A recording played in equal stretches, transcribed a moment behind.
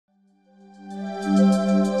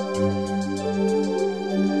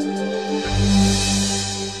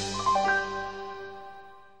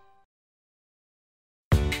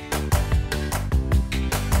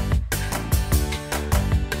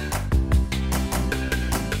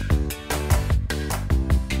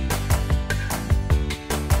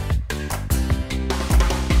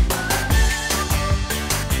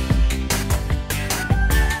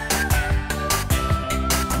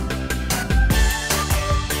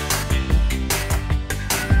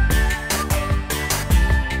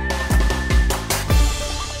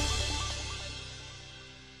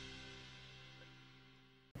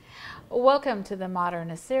Welcome to the Modern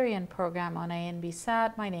Assyrian program on ANB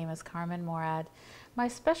SAT. My name is Carmen Morad. My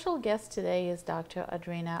special guest today is Dr.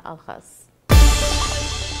 Adrenna Alkhas.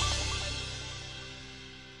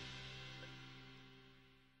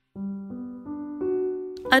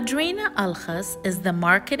 Adrenna Alkhas is the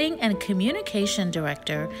Marketing and Communication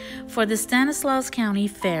Director for the Stanislaus County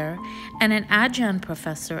Fair and an adjunct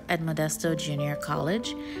professor at Modesto Junior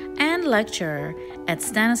College and lecturer at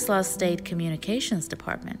Stanislaus State Communications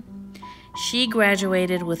Department. She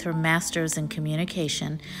graduated with her master's in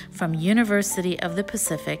communication from University of the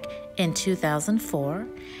Pacific in 2004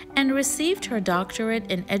 and received her doctorate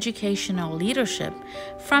in educational leadership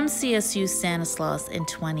from CSU Stanislaus in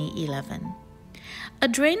 2011.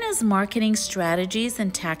 Adrenna's marketing strategies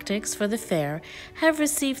and tactics for the fair have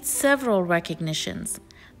received several recognitions,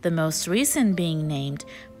 the most recent being named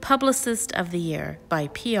Publicist of the Year by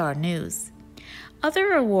PR News.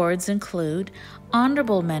 Other awards include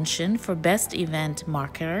Honorable Mention for Best Event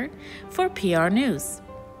Marketer for PR News,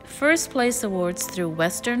 First Place Awards through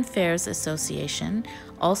Western Fairs Association,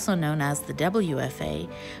 also known as the WFA,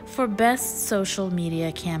 for Best Social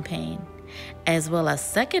Media Campaign, as well as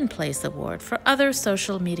Second Place Award for other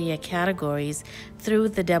social media categories through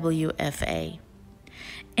the WFA.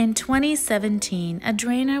 In 2017,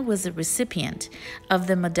 Adrenna was a recipient of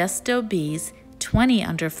the Modesto Bees 20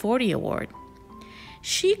 Under 40 Award.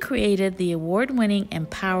 She created the award-winning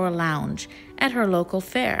Empower Lounge at her local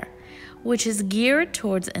fair, which is geared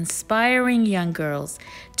towards inspiring young girls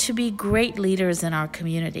to be great leaders in our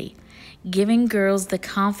community, giving girls the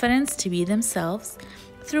confidence to be themselves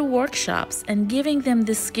through workshops and giving them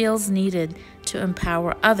the skills needed to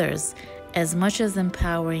empower others as much as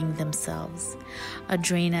empowering themselves.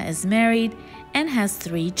 Adrenna is married and has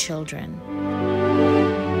 3 children.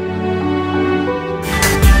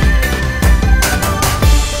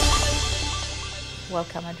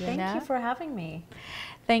 Welcome, Adrenna. Thank you for having me.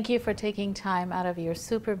 Thank you for taking time out of your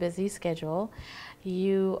super busy schedule.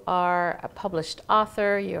 You are a published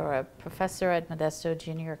author, you're a professor at Modesto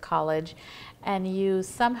Junior College, and you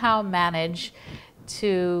somehow manage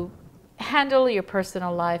to handle your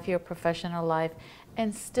personal life, your professional life,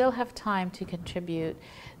 and still have time to contribute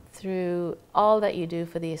through all that you do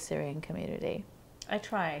for the Assyrian community. I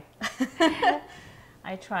try.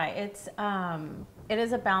 I try. It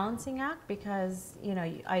is a balancing act because, you know,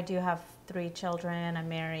 I do have 3 children, I'm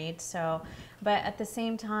married, so, but at the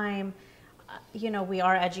same time, you know, we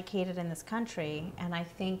are educated in this country, and I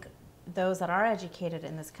think those that are educated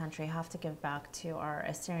in this country have to give back to our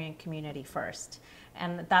Assyrian community first.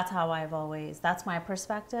 And that's how I've always, that's my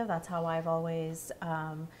perspective, that's how I've always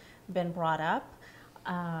been brought up.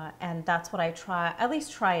 And that's what I at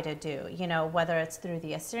least try to do, you know, whether it's through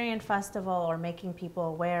the Assyrian Festival or making people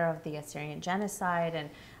aware of the Assyrian genocide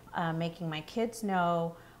and making my kids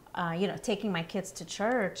know, you know, taking my kids to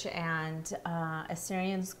church and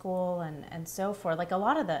Assyrian school and so forth, like a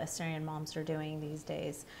lot of the Assyrian moms are doing these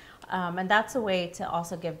days. And that's a way to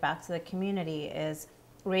also give back to the community, is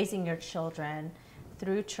raising your children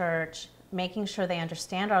through church, making sure they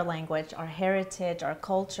understand our language, our heritage, our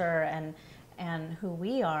culture, and who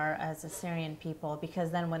we are as Assyrian people,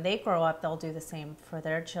 because then when they grow up, they'll do the same for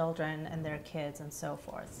their children and their kids and so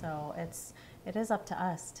forth. So it is up to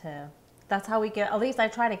us to, that's how we get, at least I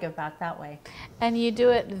try to give back that way. And you do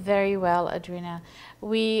it very well, Adrenna.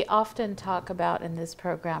 We often talk about in this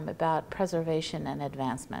program about preservation and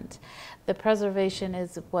advancement. The preservation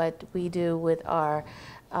is what we do with our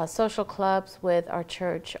social clubs, with our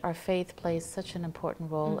church. Our faith plays such an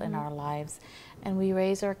important role in our lives, and we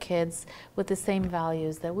raise our kids with the same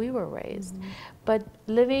values that we were raised. But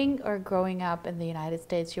living or growing up in the United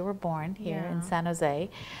States, you were born here in San Jose,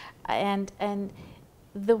 and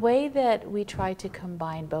the way that we try to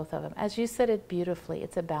combine both of them, as you said it beautifully,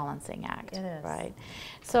 it's a balancing act. It is. Right?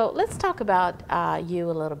 So let's talk about you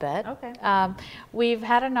a little bit. Okay. We've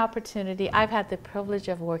had an opportunity, I've had the privilege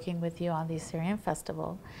of working with you on the Assyrian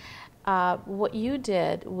Festival. What you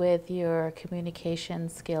did with your communication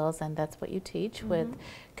skills, and that's what you teach with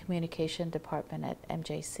communication department at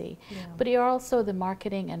MJC. But you're also the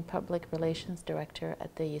marketing and public relations director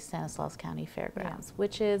at the Stanislaus County Fairgrounds,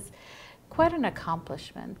 which is quite an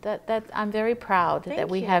accomplishment. That I'm very proud that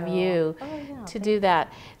we have you to do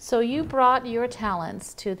that. So you brought your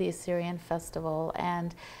talents to the Assyrian Festival,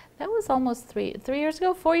 and that was almost 3 years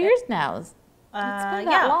ago, 4 years now. It's been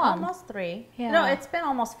that long. Almost 3. No, it's been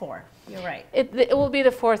almost 4. You're right. It will be the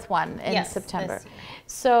 4th one in September.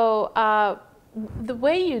 So the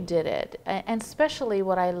way you did it, and especially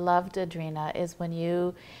what I loved, Adrenna, is when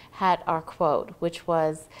you had our quote, which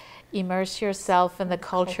was, immerse yourself in the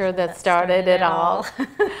culture that started it all.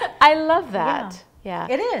 I love that. Yeah.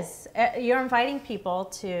 It is. You're inviting people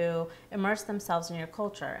to immerse themselves in your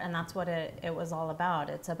culture, and that's what it was all about.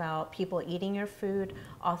 It's about people eating your food,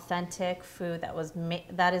 authentic food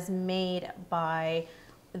that is made by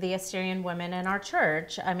the Assyrian women in our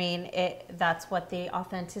church. I mean, that's what the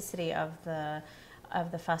authenticity of the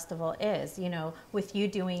festival is. You know, with you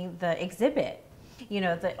doing the exhibit, you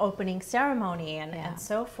know, the opening ceremony and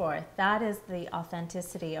so forth. That is the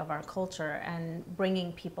authenticity of our culture, and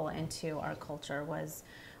bringing people into our culture was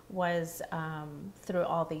through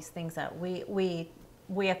all these things that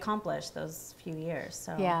we accomplished those few years.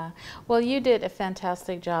 So yeah, well, you did a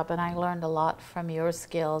fantastic job, and I learned a lot from your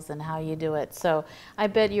skills and how you do it. So I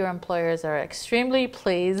bet your employers are extremely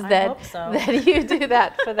pleased that you do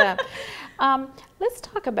that for them. Let's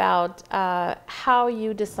talk about how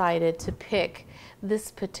you decided to pick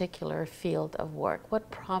this particular field of work.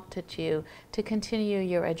 What prompted you to continue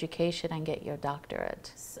your education and get your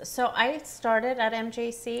doctorate? So I started at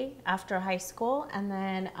MJC after high school, and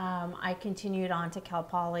then I continued on to Cal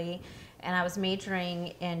Poly, and I was majoring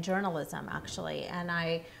in journalism actually, and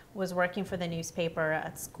I was working for the newspaper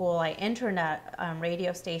at school. I interned at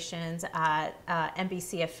radio stations at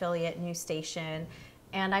NBC affiliate news station,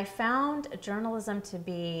 and I found journalism to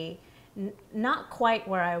be not quite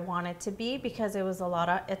where I wanted to be, because it was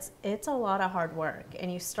it's a lot of hard work,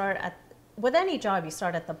 and you start with any job, you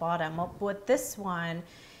start at the bottom. With this one,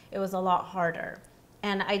 it was a lot harder,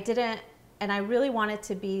 and I really wanted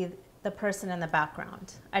to be the person in the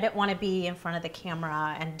background. I didn't want to be in front of the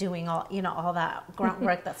camera and doing all that grunt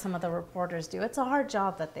work that some of the reporters do. It's a hard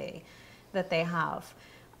job that they have.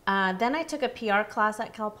 Then I took a PR class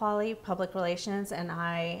at Cal Poly, public relations, and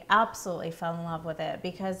I absolutely fell in love with it,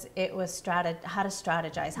 because it was how to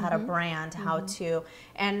strategize, how to brand, how to,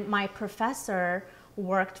 and my professor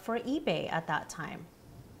worked for eBay at that time.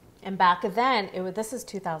 And back then, this is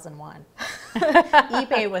 2001.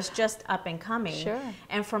 eBay was just up and coming. Sure.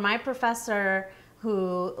 And for my professor,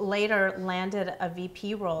 who later landed a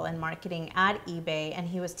VP role in marketing at eBay, and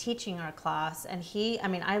he was teaching our class, and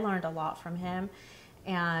I learned a lot from him.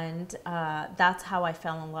 And that's how I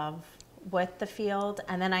fell in love with the field.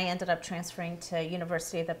 And then I ended up transferring to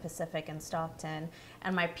University of the Pacific in Stockton.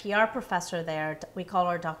 And my PR professor there, we call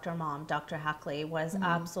her Dr. Mom, Dr. Hackley, was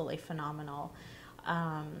absolutely phenomenal.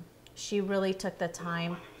 She really took the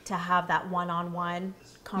time to have that one-on-one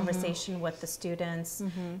conversation with the students,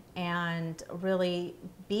 and really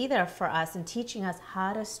be there for us and teaching us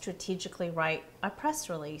how to strategically write a press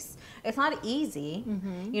release. It's not easy.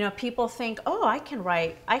 You know, people think, oh, I can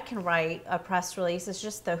write a press release. It's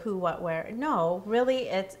just the who, what, where. No, really,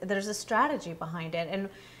 there's a strategy behind it. And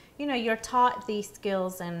you know, you're taught these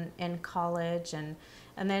skills in college,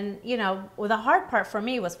 and then, you know, well, the hard part for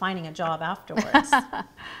me was finding a job afterwards,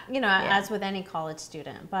 you know, as with any college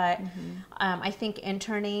student. But I think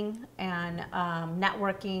interning and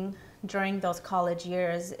networking during those college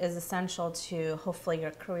years is essential to hopefully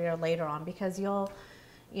your career later on, because you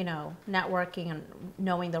know, networking and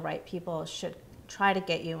knowing the right people should try to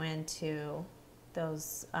get you into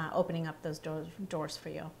those, opening up those doors for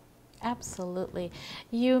you. Absolutely.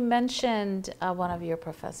 You mentioned one of your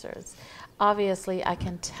professors. Obviously, I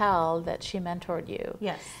can tell that she mentored you.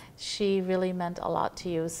 Yes. She really meant a lot to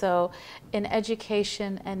you. So in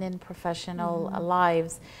education and in professional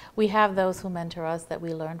lives, we have those who mentor us that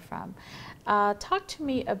we learn from. Talk to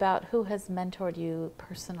me about who has mentored you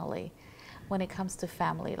personally when it comes to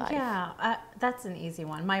family life. Yeah, that's an easy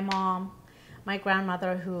one. My mom. My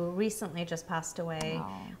grandmother, who recently just passed away,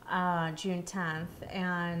 June 10th,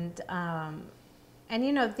 and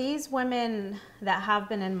you know, these women that have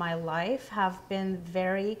been in my life have been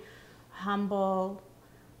very humble,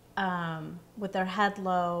 with their head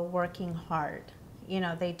low, working hard. You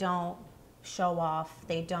know, they don't show off.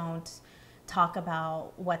 They don't talk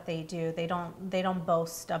about what they do. They don't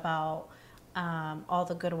boast about all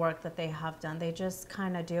the good work that they have done. They just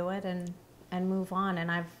kind of do it and move on.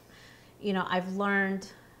 And I've learned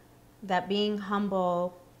that being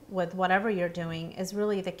humble with whatever you're doing is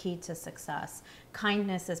really the key to success.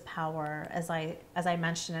 Kindness is power, as I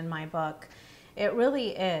mentioned in my book. It really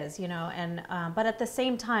is, you know, and but at the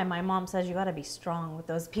same time, my mom says you got to be strong with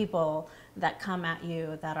those people that come at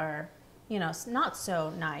you that are, you know, not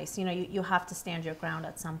so nice. You know, you have to stand your ground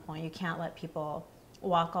at some point. You can't let people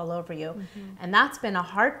walk all over you. And that's been a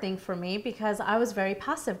hard thing for me, because I was very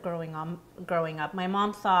passive growing up. My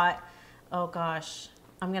mom thought, oh gosh,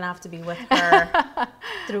 I'm gonna have to be with her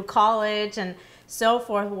through college and so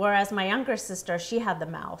forth. Whereas my younger sister, she had the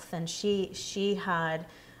mouth, and she had,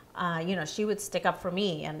 you know, she would stick up for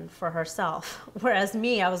me and for herself. Whereas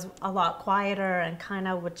me, I was a lot quieter and kind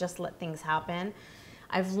of would just let things happen.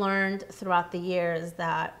 I've learned throughout the years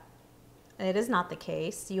that it is not the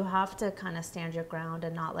case. You have to kind of stand your ground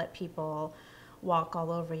and not let people walk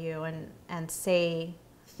all over you and say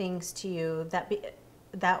things to you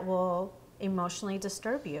that will emotionally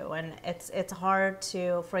disturb you. And it's hard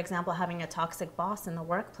to, for example, having a toxic boss in the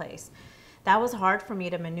workplace. That was hard for me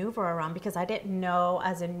to maneuver around because I didn't know,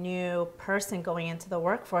 as a new person going into the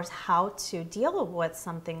workforce, how to deal with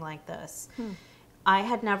something like this. I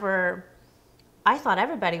thought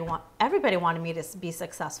everybody wanted me to be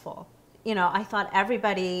successful. You know, I thought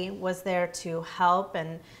everybody was there to help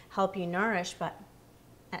you nourish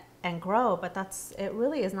and grow, but it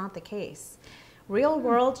really is not the case. Real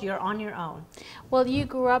world, you're on your own. Well, you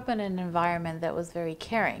grew up in an environment that was very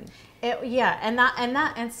caring.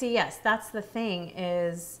 And see, yes, that's the thing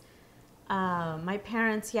is, my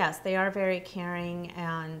parents, yes, they are very caring,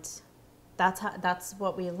 and that's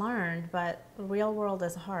what we learned. But the real world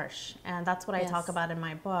is harsh, and that's what I talk about in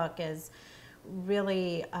my book, is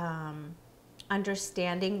really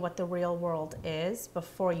understanding what the real world is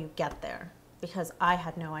before you get there. Because I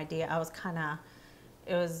had no idea. I was kind of,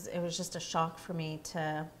 it was just a shock for me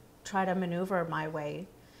to try to maneuver my way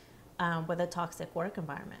with a toxic work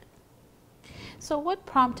environment. So what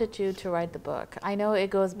prompted you to write the book? I know it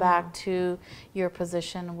goes back to your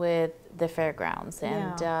position with the fairgrounds,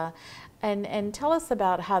 and tell us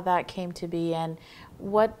about how that came to be, and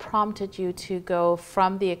what prompted you to go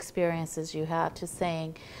from the experiences you had to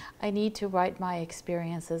saying, I need to write my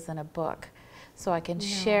experiences in a book so I can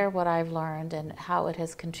share what I've learned and how it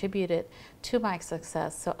has contributed to my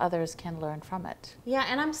success so others can learn from it. Yeah,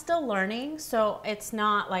 and I'm still learning, so it's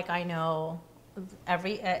not like I know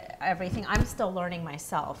everything. I'm still learning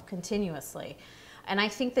myself continuously. And I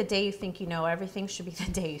think the day you think you know everything should be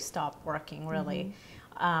the day you stop working, really,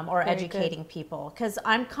 or Very educating people. Because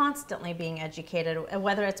I'm constantly being educated,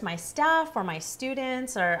 whether it's my staff or my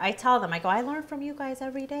students, or I tell them, I go, I learn from you guys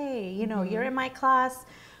every day. You know, you're in my class.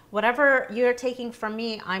 Whatever you're taking from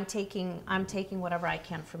me, I'm taking whatever I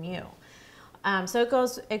can from you. So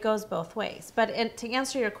it goes both ways. But to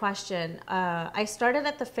answer your question, I started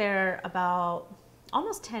at the fair about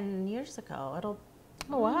almost 10 years ago.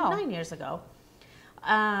 9 years ago.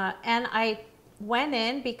 And I went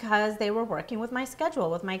in because they were working with my schedule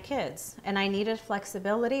with my kids, and I needed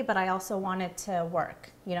flexibility, but I also wanted to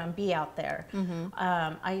work, you know, and be out there.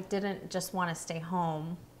 I didn't just want to stay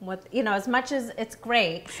home with, you know, as much as it's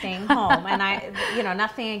great staying home, and I, you know,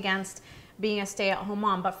 nothing against being a stay-at-home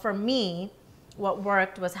mom, but for me, what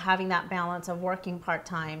worked was having that balance of working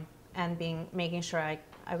part-time and making sure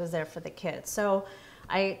I was there for the kids. So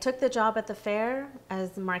I took the job at the fair as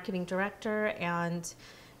the marketing director, and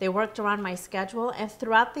they worked around my schedule. And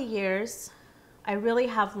throughout the years, I really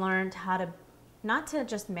have learned how to, not to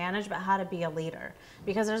just manage, but how to be a leader.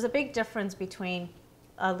 Because there's a big difference between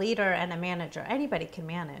a leader and a manager. Anybody can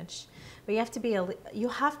manage, but you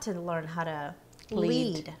have to learn how to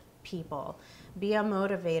lead people, be a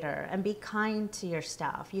motivator, and be kind to your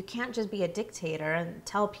staff. You can't just be a dictator and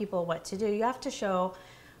tell people what to do. You have to show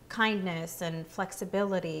kindness and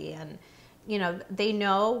flexibility, and you know, they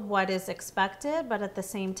know what is expected, but at the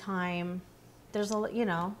same time, there's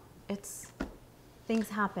things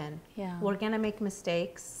happen. Yeah. We're gonna make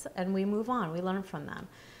mistakes, and we move on. We learn from them.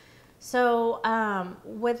 So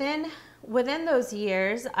within those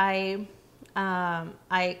years, I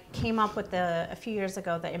came up with a few years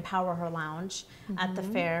ago the Empower Her Lounge at the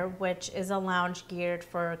fair, which is a lounge geared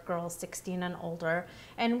for girls 16 and older.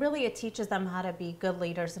 And really it teaches them how to be good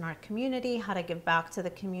leaders in our community, how to give back to the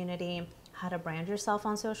community, how to brand yourself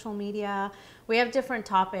on social media. We have different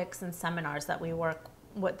topics and seminars that we work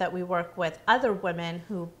with other women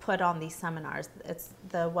who put on these seminars. It's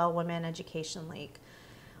the Well Women Education League.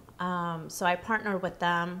 So I partnered with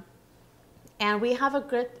them. And we've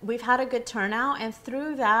had a good turnout, and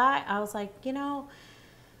through that, I was like, you know,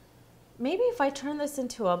 maybe if I turn this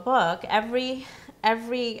into a book, every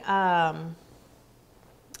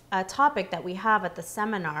topic that we have at the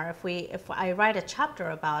seminar, if I write a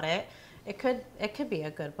chapter about it, it could be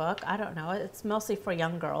a good book. I don't know. It's mostly for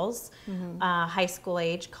young girls, high school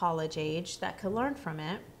age, college age, that could learn from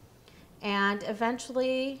it. And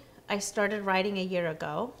eventually, I started writing a year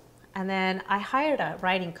ago. And then I hired a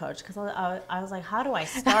writing coach because I was like, how do I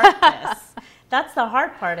start this? That's the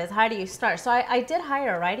hard part, is how do you start? So I did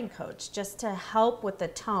hire a writing coach just to help with the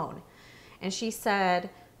tone. And she said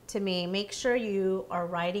to me, make sure you are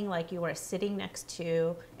writing like you are sitting next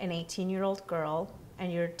to an 18-year-old girl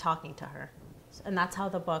and you're talking to her. And that's how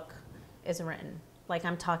the book is written. Like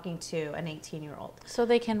I'm talking to an 18-year-old. So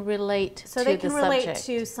they can relate to the subject. So they can relate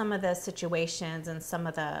to some of the situations and some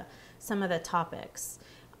of the topics.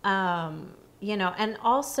 you know, and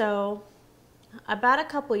also about a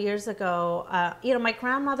couple years ago, you know, my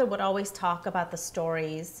grandmother would always talk about the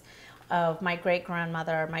stories of my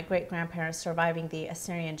great-grandmother, my great-grandparents surviving the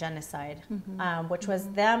Assyrian genocide, which was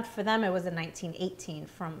them, for them it was in 1918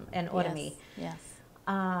 in Oromie. Yes.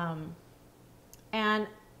 And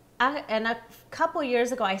a couple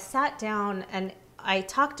years ago, I sat down and I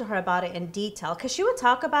talked to her about it in detail, because she would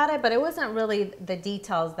talk about it, but it wasn't really the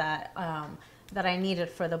details that that I needed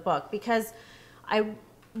for the book, because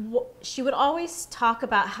she would always talk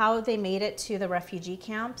about how they made it to the refugee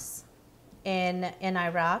camps in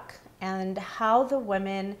Iraq, and how the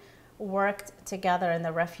women worked together in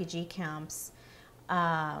the refugee camps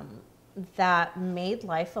that made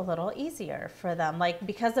life a little easier for them. Like,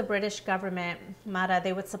 because the British government, Mara,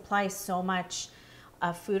 they would supply so much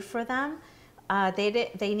food for them,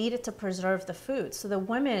 they needed to preserve the food. So the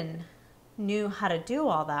women knew how to do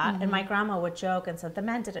all that. And my grandma would joke and said the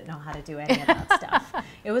men didn't know how to do any of that stuff.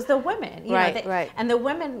 It was the women. You know, Right. And the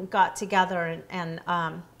women got together and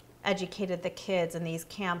educated the kids in these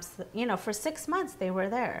camps. You know, for 6 months they were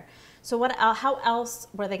there. So how else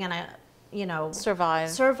were they going to, you know, survive?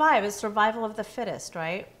 It's survival of the fittest,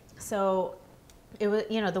 right? So it was,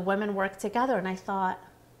 you know, the women worked together, and I thought,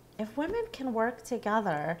 if women can work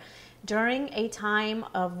together during a time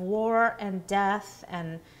of war and death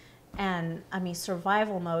and I mean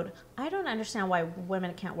survival mode, I don't understand why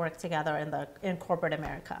women can't work together in corporate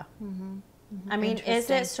America. I mean, is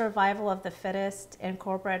it survival of the fittest in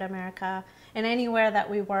corporate America, in anywhere that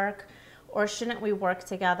we work, or shouldn't we work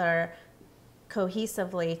together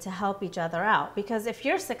cohesively to help each other out? Because if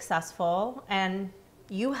you're successful and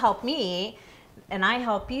you help me and I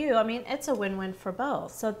help you, I mean, it's a win-win for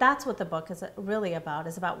both. So that's what the book is really about,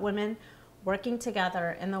 is about women working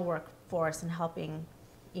together in the workforce and helping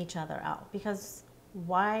each other out. Because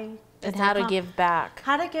why? And how to give back.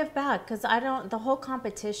 How to give back, because the whole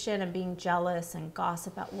competition and being jealous and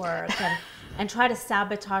gossip at work and try to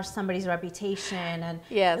sabotage somebody's reputation, and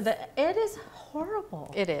it is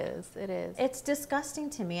horrible. It is. It's disgusting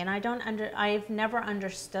to me, and I've never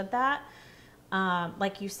understood that.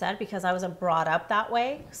 Like you said, because I wasn't brought up that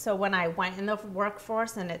way. So when I went in the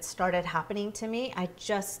workforce and it started happening to me,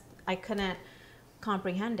 I couldn't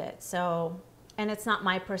comprehend it. So, and it's not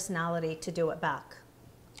my personality to do it back.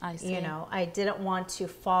 I see. You know, I didn't want to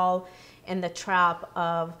fall in the trap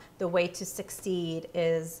of the way to succeed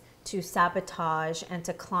is to sabotage and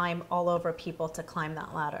to climb all over people to climb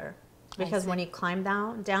that ladder. Because when you climb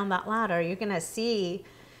down that ladder, you're going to see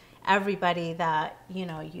everybody that, you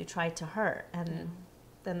know, you tried to hurt, and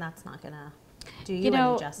then that's not going to do you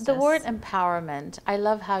any justice. The word empowerment, I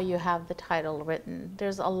love how you have the title written.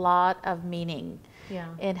 There's a lot of meaning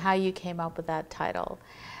in how you came up with that title.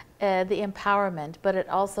 The empowerment, but it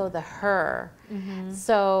also the her.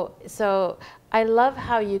 So I love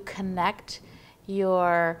how you connect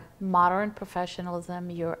your modern professionalism,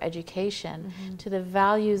 your education, to the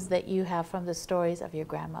values that you have from the stories of your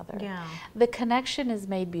grandmother. The connection is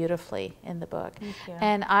made beautifully in the book.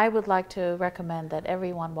 And I would like to recommend that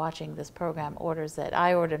everyone watching this program orders it.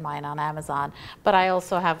 I ordered mine on Amazon, but I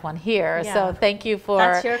also have one here. So thank you for...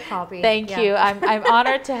 That's your copy. Thank you. I'm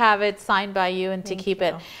honored to have it signed by you and to keep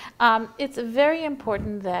it. It's very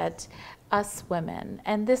important that us women,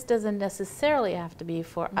 and this doesn't necessarily have to be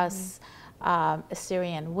for us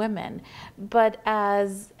Assyrian women, but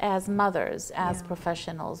as mothers, as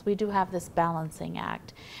professionals, we do have this balancing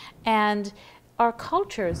act, and our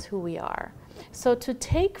culture is who we are. So to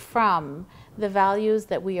take from the values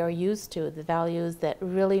that we are used to, the values that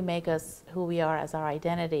really make us who we are as our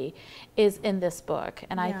identity, is in this book,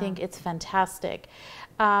 and I think it's fantastic.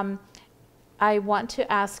 I want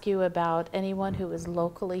to ask you about anyone who is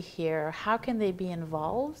locally here. How can they be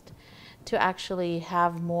involved to actually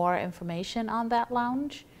have more information on that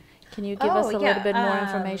lounge? Can you give us a little bit more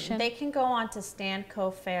information? They can go on to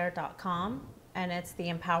standcofair.com, and it's the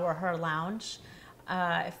Empower Her Lounge.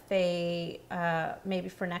 If they, maybe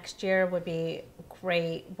for next year would be a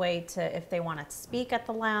great way to, if they want to speak at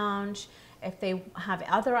the lounge, if they have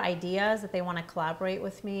other ideas that they want to collaborate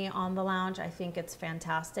with me on the lounge, I think it's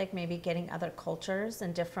fantastic. Maybe getting other cultures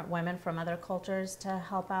and different women from other cultures to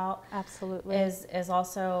help out. Absolutely. Is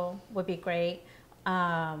also would be great.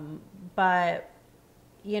 But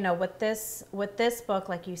you know, with this book,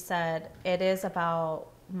 like you said, it is about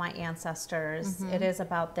my ancestors. It is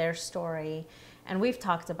about their story. And we've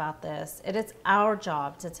talked about this. It is our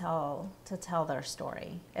job to tell their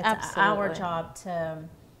story. It's our job to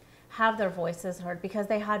have their voices heard, because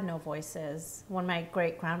they had no voices when my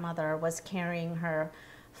great-grandmother was carrying her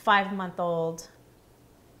 5-month-old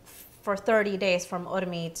for 30 days from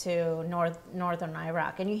Urmi to northern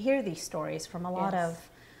Iraq, and you hear these stories from a lot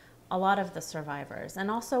of the survivors. And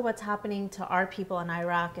also what's happening to our people in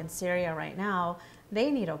Iraq and Syria right now, they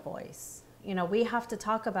need a voice. You know, we have to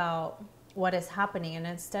talk about what is happening, and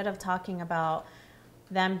instead of talking about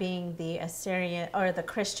them being the Assyrian or the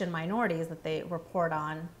Christian minorities that they report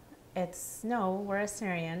on, it's no, we're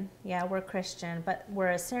Assyrian, yeah, we're Christian, but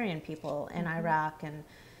we're Assyrian people in Iraq and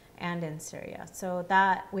in Syria. So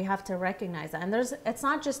that we have to recognize that. And it's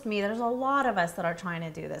not just me, there's a lot of us that are trying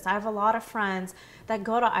to do this. I have a lot of friends that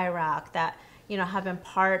go to Iraq that, you know, have been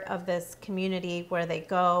part of this community where they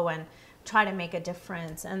go and try to make a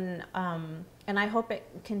difference. And I hope it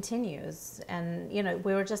continues. And, you know,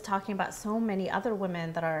 we were just talking about so many other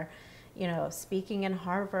women that are, you know, speaking in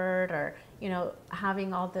Harvard or, you know,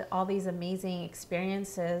 having all these amazing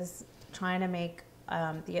experiences trying to make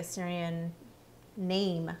the Assyrian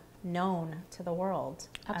name known to the world.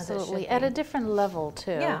 Absolutely, at a different level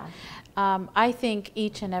too. Yeah. I think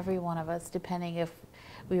each and every one of us, depending if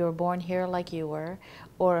we were born here like you were,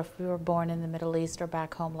 or if we were born in the Middle East or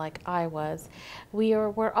back home like I was,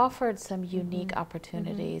 we're offered some unique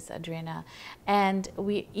opportunities, Adrenna, and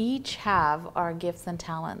we each have our gifts and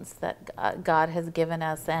talents that God has given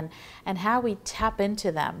us, and how we tap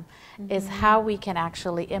into them is how we can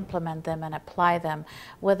actually implement them and apply them,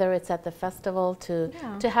 whether it's at the festival to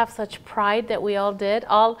have such pride that we all did.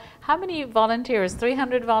 How many volunteers?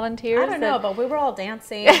 300 volunteers? I don't know, but we were all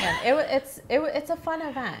dancing, and it's a fun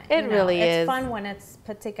event. It really is. It's fun when it's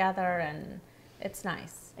put together, and it's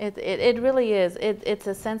nice. It really is. It's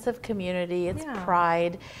a sense of community. It's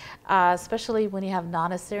pride, especially when you have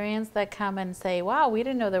non-Assyrians that come and say, "Wow, we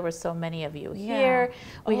didn't know there were so many of you here.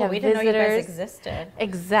 We have visitors. Didn't know you guys existed."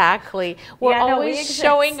 Exactly. We're always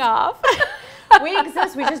showing off. We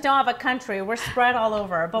exist. We just don't have a country. We're spread all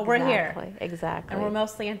over, but we're here. Exactly. And we're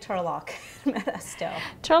mostly in Turlock, Modesto.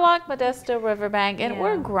 Turlock, Modesto, Riverbank, and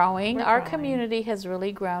we're growing. Our community has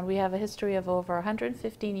really grown. We have a history of over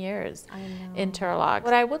 115 years in Turlock.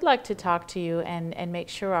 What I would like to talk to you and make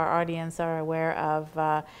sure our audience are aware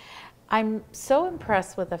of, I'm so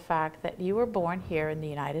impressed with the fact that you were born here in the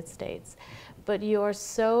United States, but you are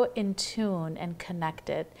so in tune and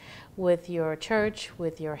connected with your church,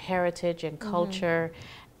 with your heritage and culture,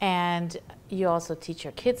 and you also teach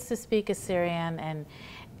your kids to speak Assyrian.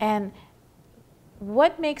 And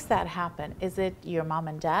what makes that happen? Is it your mom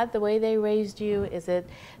and dad, the way they raised you? Is it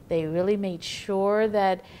they really made sure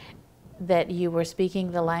that you were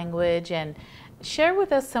speaking the language? And share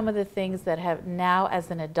with us some of the things that have now, as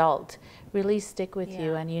an adult, really stick with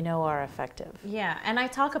you and you know are effective. Yeah, and I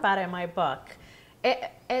talk about it in my book.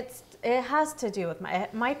 It has to do with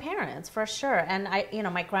my parents, for sure. And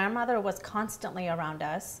my grandmother was constantly around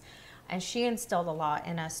us, and she instilled a lot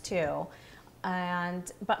in us too.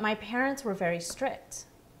 But my parents were very strict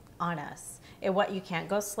on us. You can't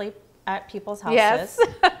go sleep at people's houses. Yes.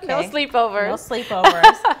 Okay. No sleepovers. No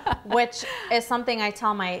sleepovers, which is something I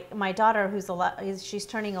tell my daughter, she's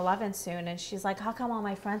turning 11 soon, and she's like, "How come all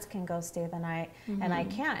my friends can go stay the night and I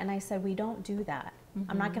can't?" And I said, "We don't do that.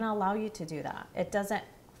 I'm not going to allow you to do that. It doesn't.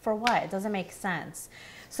 For what? It doesn't make sense."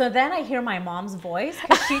 So then I hear my mom's voice,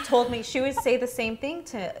 because she told me, she would say the same thing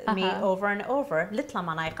to me over and over.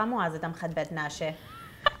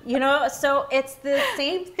 You know, so it's the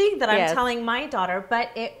same thing that I'm telling my daughter,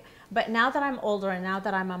 but now that I'm older and now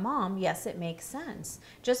that I'm a mom, yes, it makes sense.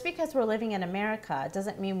 Just because we're living in America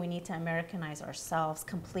doesn't mean we need to Americanize ourselves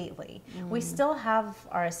completely. We still have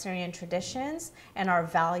our Assyrian traditions and our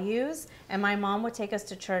values, and my mom would take us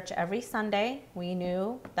to church every Sunday. We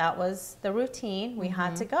knew that was the routine. We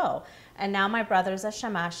had to go. And now my brother's a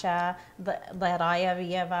shamasha, the Raya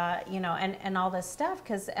Vieva, you know, and all this stuff.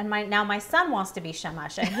 Now my son wants to be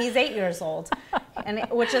shamasha, and he's 8 years old,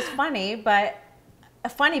 which is funny,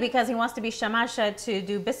 because he wants to be shamasha to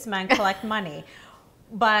do bisma and collect money.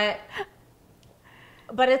 But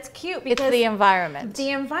it's cute because it's the environment. The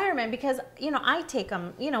environment, because, you know, I take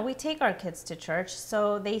them, you know, we take our kids to church,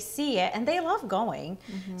 so they see it and they love going.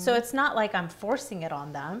 So it's not like I'm forcing it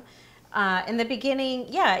on them. In the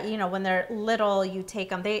beginning, you know, when they're little, you take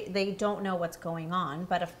them, they don't know what's going on,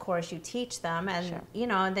 but of course you teach them, and you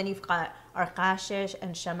know, and then you've got Arkashish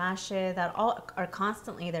and Shamash that all are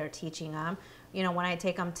constantly there teaching them. You know, when I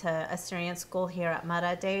take them to Assyrian school here at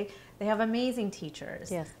Morad, they have amazing teachers.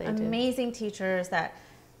 Yes, they do. Amazing teachers that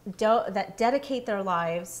dedicate their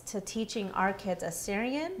lives to teaching our kids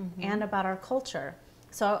Assyrian and about our culture.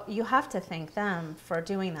 So you have to thank them for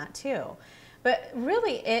doing that too. But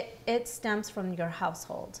really, it stems from your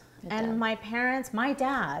household. My parents, my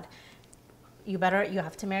dad, you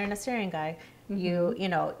have to marry an Assyrian guy. You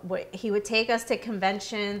know, he would take us to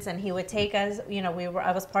conventions, and he would take us, you know,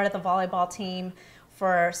 I was part of the volleyball team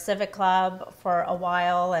for Civic Club for a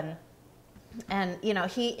while, and you know,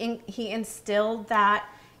 he instilled that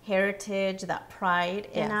heritage, that pride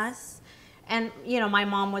in us. And you know, my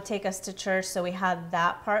mom would take us to church, so we had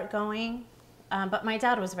that part going. But my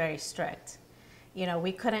dad was very strict. You know,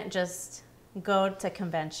 we couldn't just go to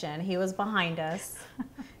convention. He was behind us.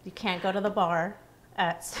 You can't go to the bar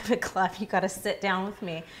at Civic Club. You got to sit down with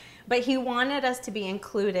me. But he wanted us to be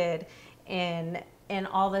included in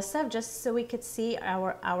all this stuff, just so we could see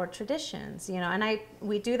our traditions. You know, and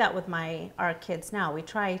we do that with our kids now. We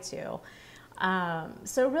try to.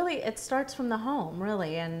 So really, it starts from the home,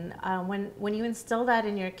 really. And when you instill that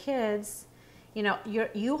in your kids, you know,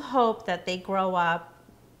 you hope that they grow up,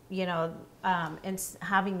 you know, and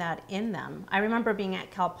having that in them. I remember being at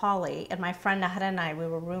Cal Poly, and my friend Adrenna and I, we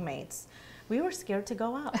were roommates. We were scared to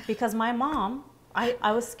go out because my mom,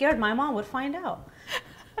 I was scared my mom would find out.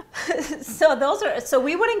 So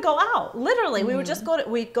we wouldn't go out. Literally, we would just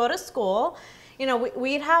we'd go to school. You know,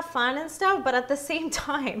 we'd have fun and stuff, but at the same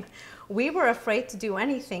time, we were afraid to do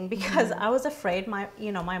anything because I was afraid my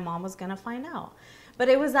mom was gonna find out. But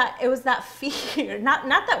it was that fear, not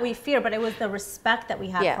that we fear, but it was the respect that we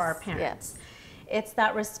have for our parents. It's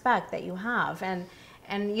that respect that you have,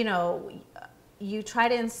 and you know, you try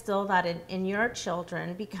to instill that in your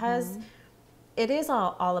children, because it is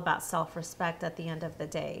all about self-respect at the end of the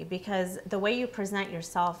day. Because the way you present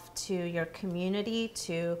yourself to your community,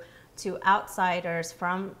 to outsiders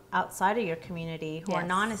from outside of your community who are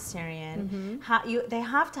non-Assyrian, they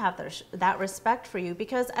have to have that respect for you,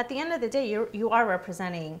 because at the end of the day, you are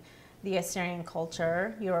representing the Assyrian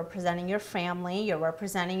culture. You're representing your family. You're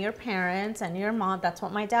representing your parents and your mom. That's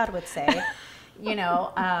what my dad would say. You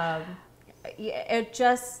know,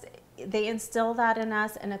 they instill that in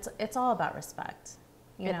us, and it's all about respect.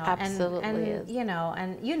 You know, absolutely is. You know,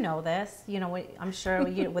 and you know this. You know, I'm sure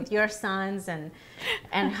with your sons and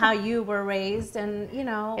how you were raised, and you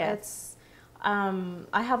know, it's.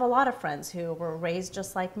 I have a lot of friends who were raised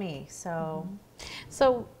just like me. So,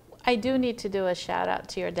 so I do need to do a shout out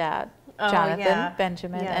to your dad, Jonathan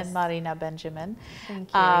Benjamin and Marina Benjamin. Thank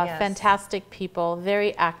you. Fantastic people,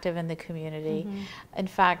 very active in the community. In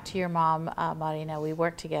fact, your mom, Marina, we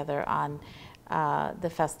worked together on the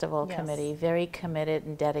festival committee, very committed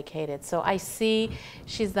and dedicated. So I see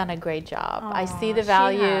she's done a great job. I see the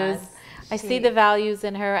values. I see the values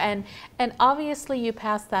in her, and obviously you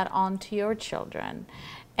pass that on to your children.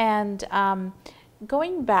 And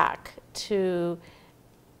going back to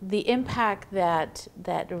the impact that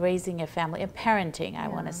raising a family and parenting, I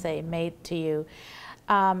want to say, made to you.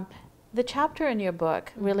 The chapter in your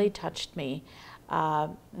book really touched me,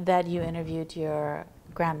 that you interviewed your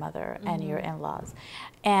grandmother and your in-laws.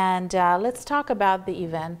 And let's talk about the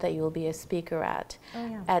event that you'll be a speaker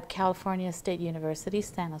at California State University,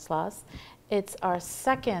 Stanislaus. It's our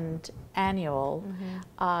second annual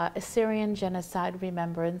Assyrian Genocide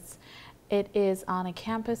Remembrance. It is on a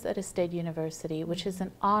campus at a state university, which is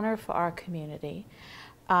an honor for our community.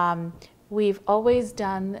 We've always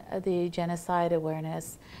done the genocide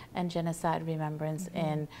awareness and genocide remembrance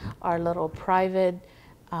in our little private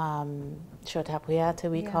shotapuyata,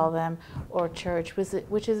 we call them, or church,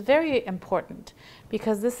 which is very important,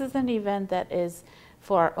 because this is an event that is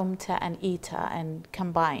for Umta and Ita and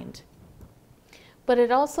combined. But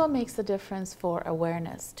it also makes a difference for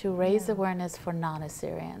awareness, to raise awareness for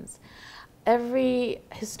non-Assyrians. Every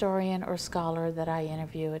historian or scholar that I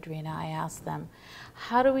interview, Adrenna, I ask them,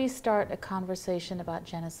 how do we start a conversation about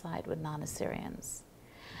genocide with non-Assyrians?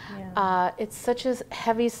 It's such a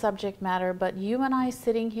heavy subject matter, but you and I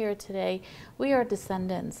sitting here today, we are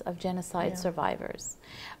descendants of genocide survivors.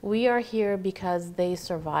 We are here because they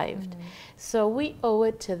survived. So we owe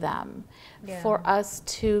it to them for us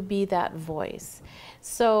to be that voice.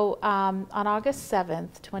 So on August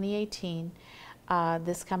 7th, 2018,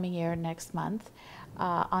 this coming year, next month,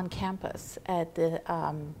 on campus at the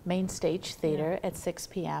Main Stage Theater at 6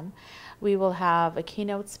 p.m. We will have a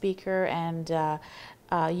keynote speaker, and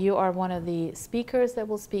you are one of the speakers that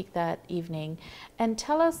will speak that evening. And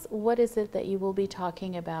tell us, what is it that you will be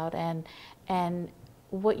talking about, and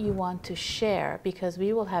what you want to share, because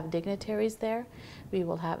we will have dignitaries there, we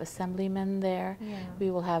will have assemblymen there,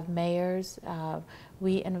 we will have mayors.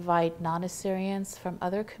 We invite non-Assyrians from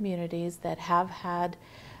other communities that have had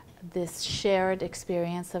this shared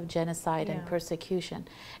experience of genocide and persecution.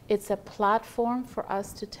 It's a platform for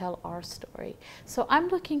us to tell our story. So I'm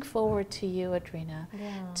looking forward to you, Adrenna,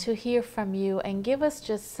 to hear from you and give us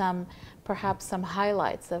just perhaps some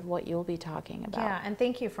highlights of what you'll be talking about. Yeah, and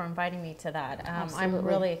thank you for inviting me to that. I'm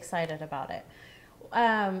really excited about it.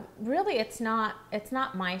 Really, it's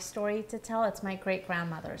not my story to tell, it's my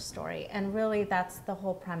great-grandmother's story. And really, that's the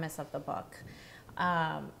whole premise of the book.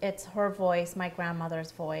 It's her voice, my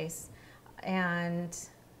grandmother's voice, and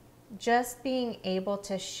just being able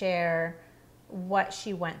to share what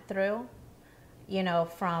she went through, you know,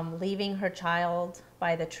 from leaving her child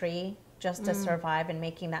by the tree just to survive and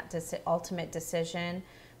making that ultimate decision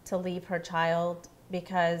to leave her child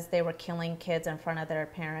because they were killing kids in front of their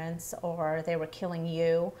parents or they were killing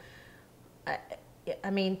you.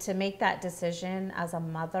 I mean, to make that decision as a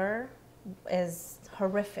mother is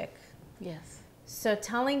horrific. Yes. So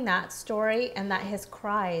telling that story and that his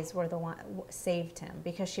cries were the one saved him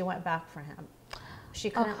because she went back for him. She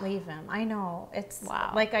couldn't leave him. I know. It's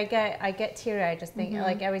like I get teary-eyed just thinking,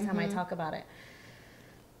 like every time I talk about it.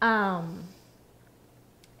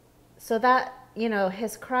 So that, you know,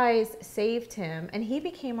 his cries saved him and he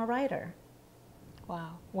became a writer.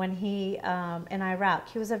 Wow. When he, in Iraq,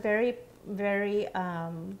 he was a very, very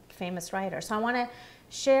famous writer. So I want to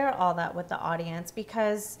share all that with the audience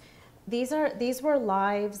because these were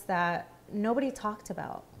lives that nobody talked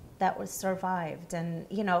about that was survived. And,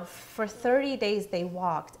 you know, for 30 days they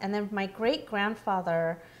walked. And then my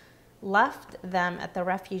great-grandfather left them at the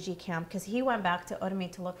refugee camp because he went back to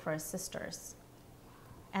Urmi to look for his sisters.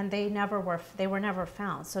 And they were never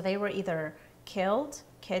found. So they were either killed,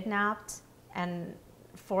 kidnapped, and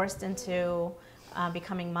forced into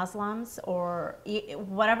becoming Muslims or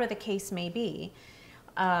whatever the case may be.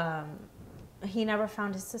 He never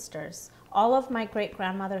found his sisters. All of my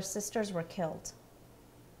great-grandmother's sisters were killed.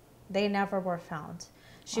 They never were found.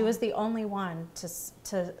 She was the only one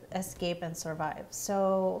to escape and survive.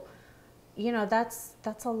 So, you know, that's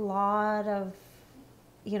a lot of,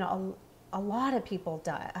 you know, a lot of people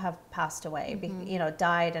have passed away, you know,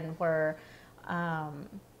 died and were,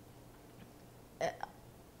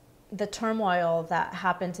 the turmoil that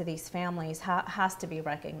happened to these families has to be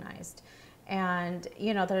recognized. And,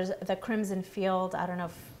 you know, there's the Crimson Field, I don't know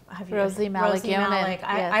if, have you Rosie Malik. Yes.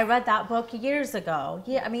 I read that book years ago.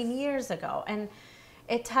 Yeah, I mean, years ago. And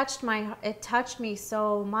it touched me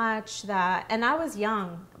so much that, and I was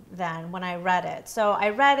young then when I read it. So I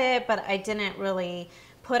read it, but I didn't really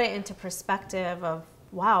put it into perspective of,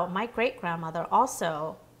 wow, my great-grandmother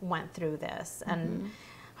also went through this. And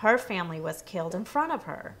her family was killed in front of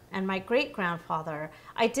her. And my great-grandfather,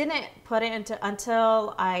 I didn't put it into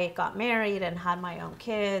until I got married and had my own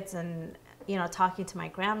kids and, you know, talking to my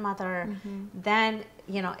grandmother, then,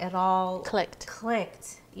 you know, it all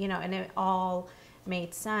clicked, you know, and it all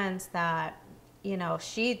made sense that, you know,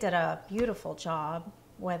 she did a beautiful job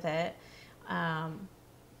with it.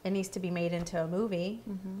 It needs to be made into a movie,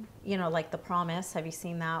 you know, like The Promise. Have you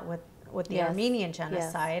seen that with the Armenian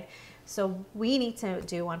genocide? Yes. So we need to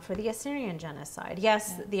do one for the Assyrian genocide.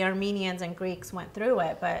 Yes, the Armenians and Greeks went through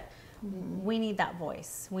it, but we need that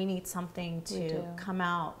voice. We need something to come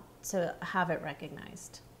out to have it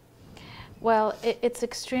recognized. Well, it's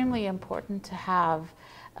extremely important to have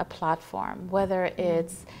a platform, whether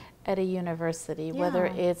it's at a university, whether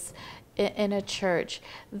it's in a church.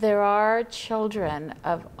 There are children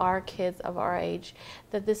of our kids of our age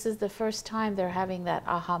that this is the first time they're having that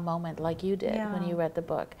aha moment like you did when you read the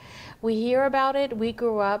book. We hear about it. We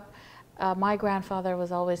grew up. My grandfather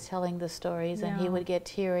was always telling the stories and he would get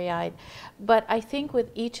teary-eyed. But I think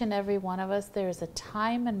with each and every one of us, there's a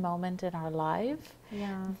time and moment in our life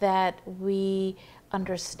that we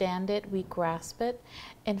understand it, we grasp it.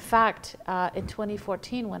 In fact, in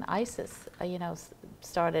 2014, when ISIS, you know,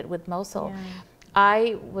 started with Mosul,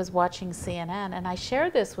 I was watching CNN and I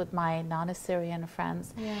shared this with my non-Assyrian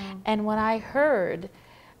friends. And when I heard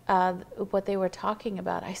what they were talking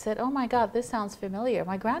about, I said, oh my God, this sounds familiar.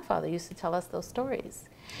 My grandfather used to tell us those stories.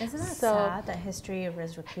 Isn't that sad that history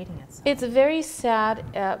is repeating itself? It's very sad,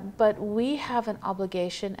 but we have an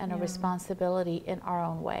obligation and a responsibility in our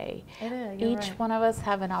own way. It is, Each one of us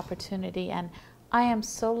have an opportunity, and I am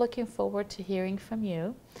so looking forward to hearing from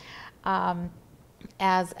you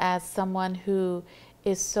as someone who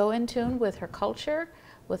is so in tune with her culture,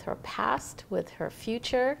 with her past, with her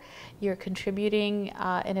future. You're contributing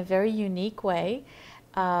in a very unique way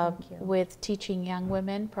with teaching young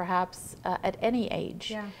women, perhaps at any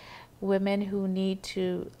age, women who need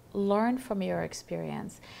to learn from your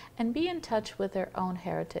experience and be in touch with their own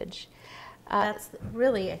heritage. That's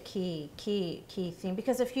really a key thing,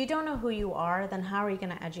 because if you don't know who you are, then how are you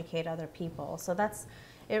going to educate other people? So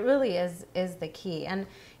it really is the key. And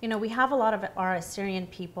you know, we have a lot of our Assyrian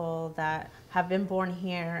people that have been born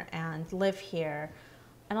here and live here,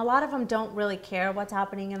 and a lot of them don't really care what's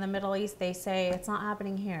happening in the Middle East. They say it's not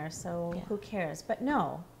happening here, so who cares? But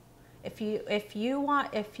no, if you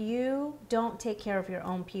don't take care of your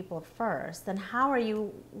own people first, then how are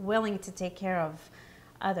you willing to take care of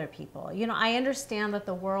other people? You know, I understand that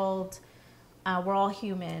the world, we're all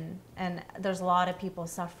human, and there's a lot of people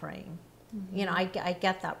suffering. You know, I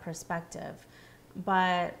get that perspective,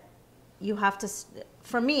 but you have to,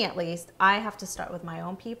 for me at least, I have to start with my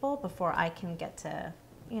own people before I can get to,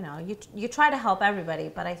 you know, you try to help everybody,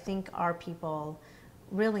 but I think our people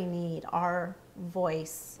really need our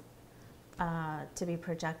voice to be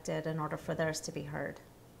projected in order for theirs to be heard.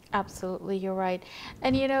 Absolutely, you're right.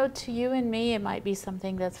 And you know, to you and me, it might be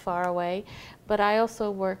something that's far away, but I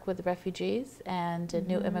also work with refugees and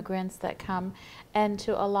new immigrants that come, and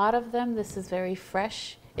to a lot of them, this is very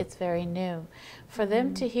fresh. It's very new. For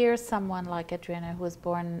them to hear someone like Adrenna, who was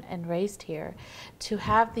born and raised here, to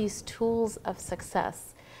have these tools of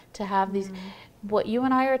success, to have these, what you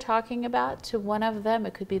and I are talking about, to one of them,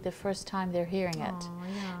 it could be the first time they're hearing it.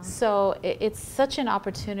 Yeah. So it's such an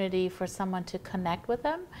opportunity for someone to connect with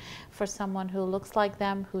them, for someone who looks like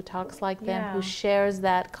them, who talks like them, who shares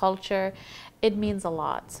that culture. It means a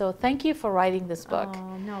lot. So thank you for writing this book.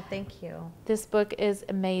 Oh, no, thank you. This book is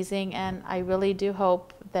amazing, and I really do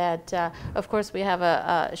hope that, of course, we have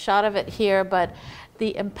a shot of it here, but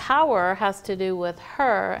the empower has to do with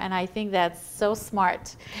her, and I think that's so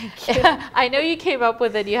smart. Thank you. I know you came up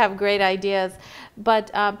with it, you have great ideas, but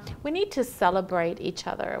we need to celebrate each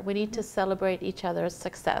other. We need to celebrate each other's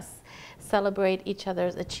success, celebrate each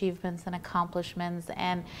other's achievements and accomplishments,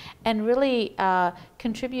 and really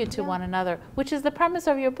contribute to one another, which is the premise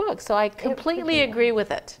of your book. So I completely agree with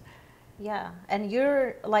it. Yeah, and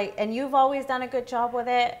you've always done a good job with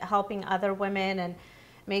it, helping other women and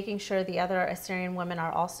making sure the other Assyrian women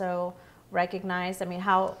are also recognized. I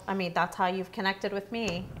mean, that's how you've connected with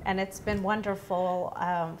me, and it's been wonderful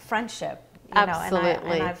friendship. You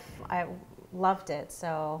Absolutely. know, and I've loved it.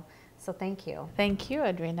 So thank you. Thank you,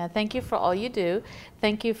 Adrenna. Thank you for all you do.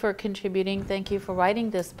 Thank you for contributing. Thank you for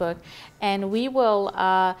writing this book. And we will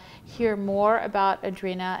hear more about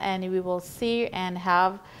Adrenna, and we will see and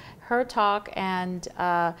have her talk and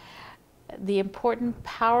the important,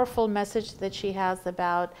 powerful message that she has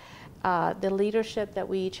about the leadership that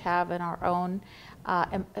we each have in our own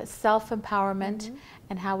self-empowerment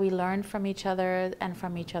and how we learn from each other and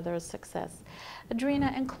from each other's success.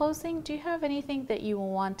 Adrenna, in closing, do you have anything that you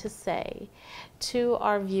want to say to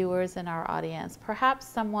our viewers and our audience? Perhaps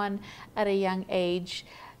someone at a young age,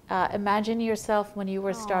 imagine yourself when you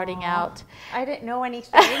were starting out. I didn't know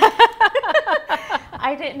anything.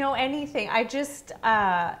 I didn't know anything. I just,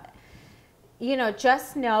 you know,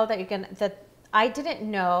 just know that I didn't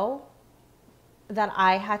know that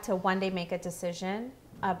I had to one day make a decision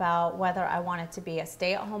about whether I wanted to be a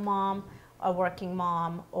stay-at-home mom, a working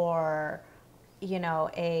mom, or, you know,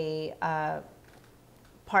 a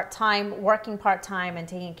working part-time and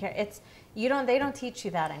taking care. They don't teach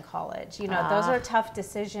you that in college. You know, those are tough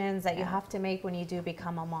decisions that you have to make when you do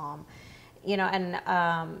become a mom. You know,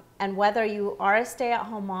 and whether you are a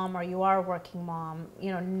stay-at-home mom or you are a working mom,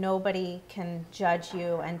 you know, nobody can judge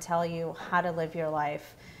you and tell you how to live your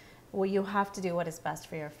life. Well, you have to do what is best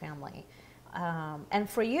for your family and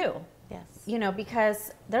for you. Yes. You know,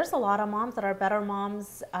 because there's a lot of moms that are better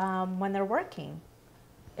moms when they're working.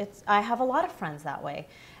 I have a lot of friends that way,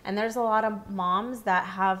 and there's a lot of moms that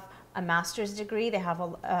have a master's degree, they have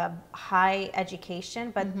a high education,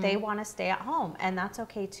 but they want to stay at home, and that's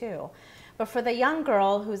okay too. But for the young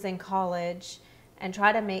girl who's in college and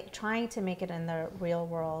trying to make it in the real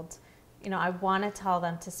world, you know, I want to tell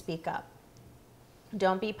them to speak up.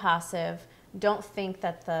 Don't be passive. Don't think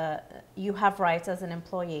that you have rights as an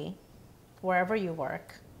employee wherever you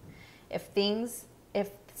work. If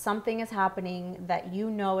something is happening that you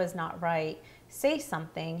know is not right, say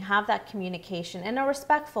something. Have that communication in a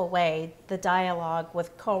respectful way, the dialogue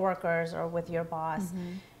with coworkers or with your boss.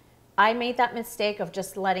 I made that mistake of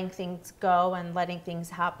just letting things go and letting things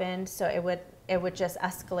happen, so it would just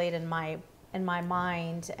escalate in my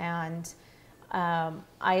mind, and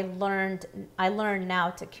I learned now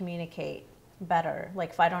to communicate better.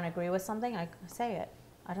 Like if I don't agree with something, I say it.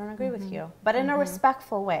 I don't agree with you, but in a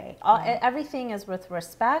respectful way. Everything is with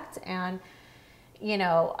respect, and you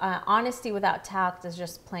know, honesty without tact is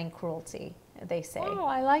just plain cruelty, they say. Oh,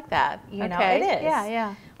 I like that. You know, it is. Yeah,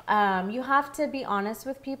 yeah. You have to be honest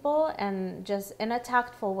with people and just in a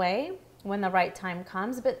tactful way, when the right time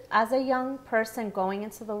comes. But as a young person going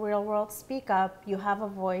into the real world, speak up. You have a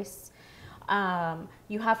voice.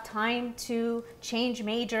 You have time to change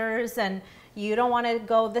majors, and you don't want to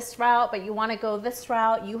go this route, but you want to go this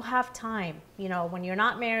route. You have time. You know, when you're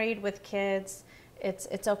not married with kids,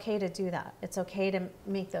 it's okay to do that. It's okay to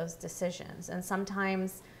make those decisions. And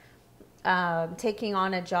sometimes taking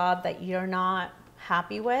on a job that you're not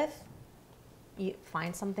happy with, you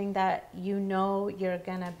find something that you know you're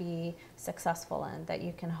gonna be successful in, that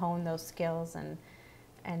you can hone those skills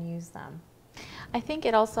and use them. I think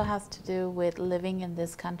it also has to do with living in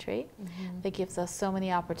this country that gives us so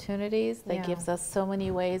many opportunities, that gives us so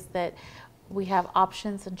many ways that we have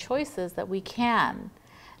options and choices that we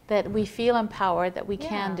feel empowered that we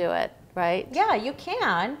can do it, right? Yeah, you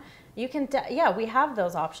can. You can, yeah, we have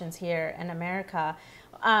those options here in America.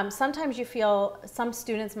 Sometimes some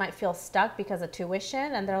students might feel stuck because of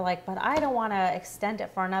tuition, and they're like, but I don't want to extend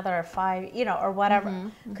it for another 5, you know, or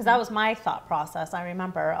whatever. Because that was my thought process. I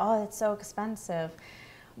remember, oh, it's so expensive.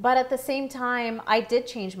 But at the same time, I did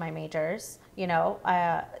change my majors, you know,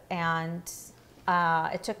 and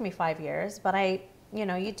it took me 5 years, but you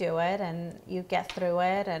know, you do it and you get through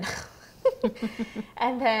it. And,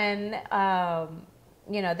 and then,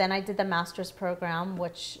 you know, then I did the master's program,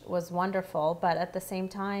 which was wonderful. But at the same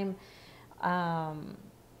time,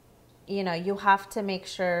 you know, you have to make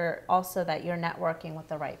sure also that you're networking with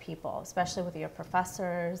the right people, especially with your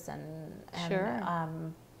professors, and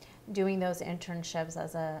doing those internships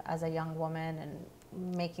as a young woman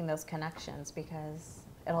and making those connections, because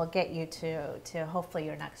it'll get you to hopefully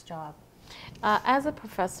your next job. As a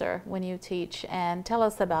professor, when you teach, and tell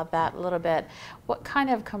us about that a little bit, what kind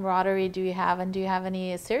of camaraderie do you have, and do you have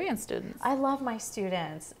any Syrian students? I love my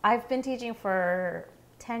students. I've been teaching for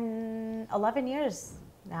 11 years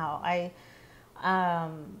now. I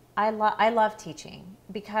love teaching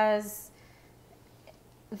because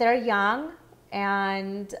they're young,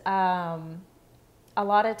 and a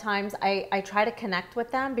lot of times I try to connect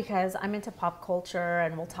with them because I'm into pop culture,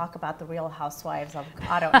 and we'll talk about the Real Housewives of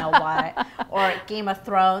I don't know what, or Game of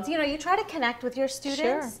Thrones. You know, you try to connect with your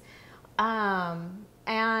students.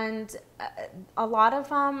 And a lot of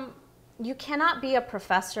them, you cannot be a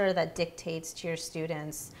professor that dictates to your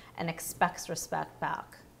students and expects respect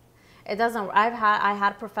back. It doesn't. I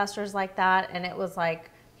had professors like that, and it was like,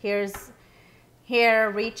 here,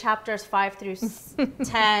 read chapters 5 through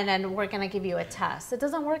 10, and we're going to give you a test. It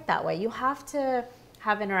doesn't work that way. You have to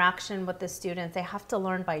have interaction with the students. They have to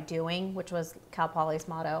learn by doing, which was Cal Poly's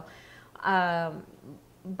motto.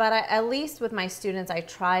 But at least with my students, I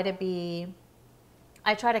try to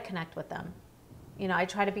connect with them. You know, I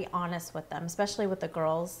try to be honest with them, especially with the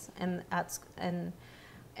girls in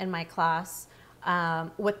my class.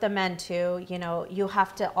 With the men too, you know, you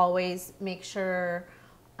have to always make sure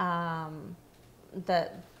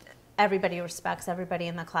that everybody respects everybody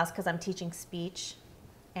in the class, because I'm teaching speech,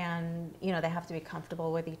 and you know, they have to be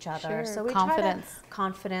comfortable with each other. So we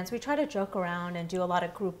confidence. We try to joke around and do a lot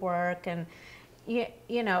of group work, and you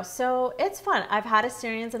know, so it's fun. I've had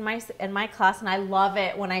Assyrians in my class, and I love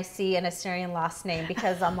it when I see an Assyrian last name,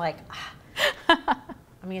 because I'm like, I'm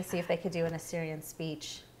gonna see if they could do an Assyrian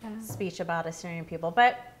speech about Assyrian people.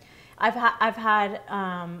 But I've had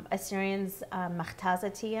Assyrians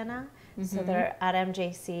Mahtazatiyana. So they're at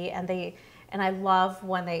MJC, and I love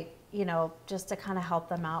when they, you know, just to kind of help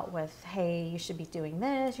them out with, hey, you should be doing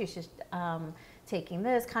this, you should taking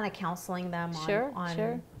this, kind of counseling them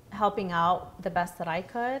on helping out the best that I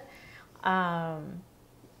could.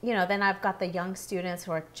 You know, then I've got the young students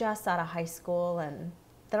who are just out of high school, and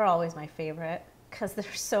they're always my favorite, because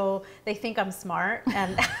they think I'm smart,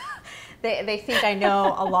 and they think I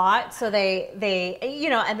know a lot. So they you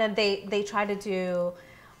know, and then they try to do.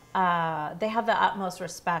 They have the utmost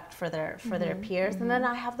respect for their peers. And then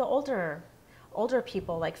I have the older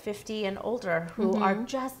people, like 50 and older, who are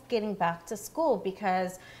just getting back to school,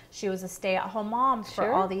 because she was a stay-at-home mom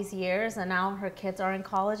for all these years, and now her kids are in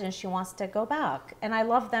college and she wants to go back. And I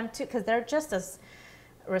love them too, because they're just as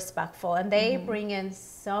respectful, and they bring in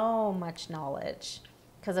so much knowledge.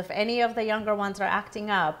 Because if any of the younger ones are acting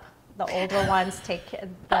up, the older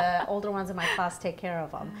ones in my class take care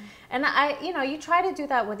of them. And you know, you try to do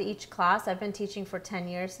that with each class. I've been teaching for 10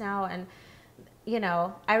 years now, and you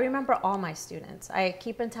know, I remember all my students. I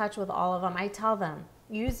keep in touch with all of them. I tell them,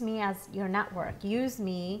 use me as your network. Use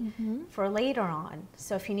me for later on.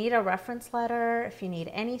 So if you need a reference letter, if you need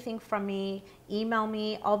anything from me, email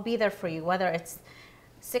me. I'll be there for you, whether it's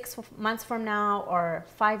 6 months from now or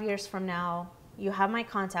 5 years from now. You have my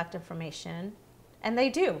contact information. And they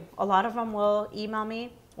do. A lot of them will email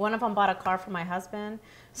me. One of them bought a car for my husband,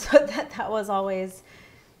 so that was always,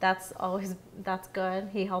 that's good.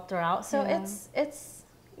 He helped her out. So Yeah. it's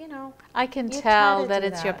you know, I can you tell try to that do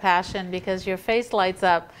it's your that. passion because your face lights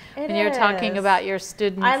up It when you're talking is. about your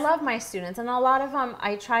students. I love my students, and a lot of them,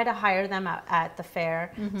 I try to hire them at the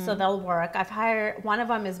fair, so they'll work. I've hired, one of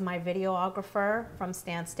them is my videographer from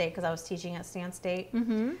Stan State, because I was teaching at Stan State.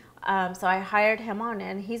 So I hired him on,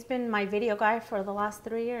 and he's been my video guy for the last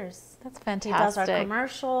 3 years. That's He fantastic. does our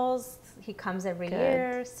commercials. He comes every Good.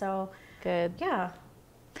 year. So Good. yeah,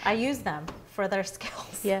 I use them for their skills.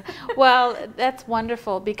 Yeah, well, that's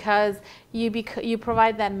wonderful because you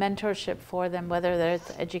provide that mentorship for them, whether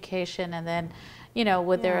there's education and then, you know,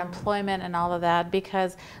 with their Yeah. employment and all of that.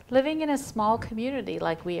 Because living in a small community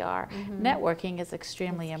like we are, networking is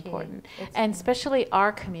extremely It's key. important, It's and key. especially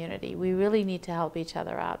our community. We really need to help each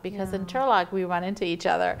other out because in Yeah. Turlock we run into each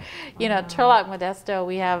other. You know, Turlock, Modesto,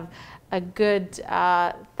 we have a good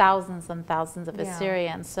thousands and thousands of Yeah.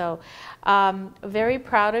 Assyrians. So very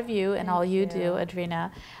proud of you and all you do,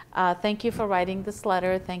 Adrenna. Thank you for writing this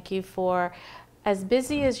letter. Thank you for, as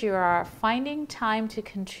busy as you are, finding time to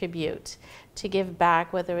contribute, to give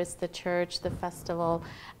back, whether it's the church, the festival.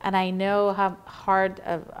 And I know how hard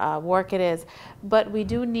of work it is, but we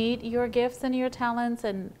do need your gifts and your talents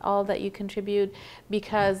and all that you contribute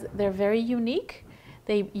because they're very unique.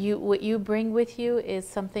 What you bring with you is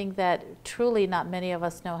something that truly not many of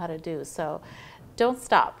us know how to do. So don't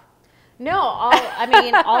stop. No,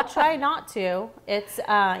 I'll try not to. It's,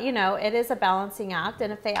 you know, it is a balancing act.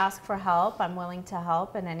 And if they ask for help, I'm willing to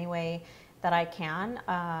help in any way that I can.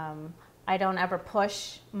 I don't ever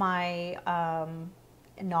push my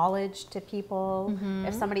knowledge to people.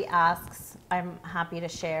 If somebody asks, I'm happy to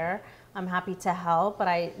share. I'm happy to help, but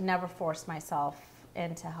I never force myself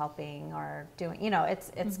into helping or doing, you know,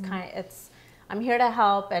 it's I'm here to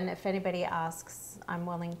help, and if anybody asks, I'm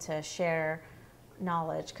willing to share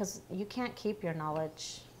knowledge, because you can't keep your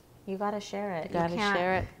knowledge. You got to share it. You got to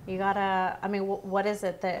share it. You got to, I mean, what is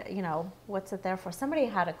it that, you know, what's it there for? Somebody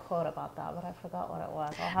had a quote about that, but I forgot what it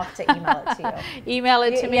was. I'll have to email it to you. Email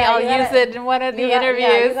it to me. I'll use it in one of the interviews.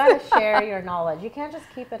 Yeah, you got to share your knowledge. You can't just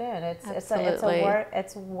keep it in. Absolutely.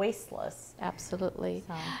 It's wasteless. Absolutely.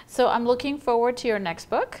 So I'm looking forward to your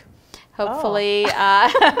next book. Hopefully,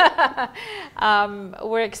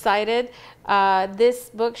 we're excited. This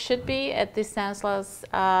book should be at the Stanislaus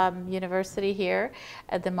University here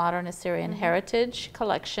at the Modern Assyrian Heritage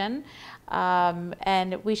Collection.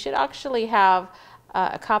 And we should actually have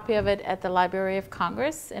a copy of it at the Library of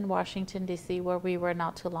Congress in Washington, D.C., where we were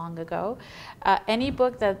not too long ago. Any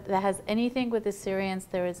book that has anything with Assyrians,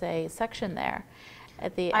 there is a section there.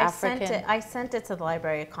 At the I sent it to the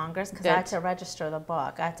Library of Congress because I had to register the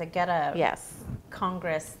book. I had to get a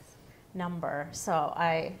Congress number. So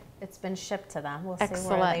it's been shipped to them. We'll see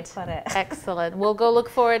where they put it. Excellent. We'll go look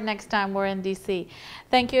for it next time we're in DC.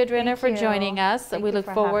 Thank you, Adrenna, for joining us. We look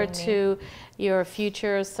forward to your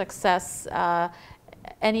future success.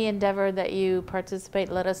 Any endeavor that you participate,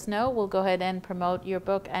 let us know. We'll go ahead and promote your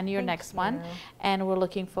book and your next one. And we're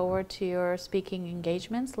looking forward to your speaking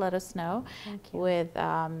engagements. Let us know. With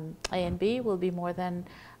ANB, we'll be more than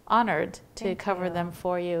honored to cover them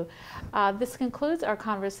for you. This concludes our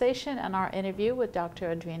conversation and our interview with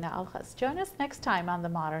Dr. Adrenna Alkhas. Join us next time on The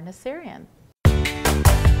Modern Assyrian.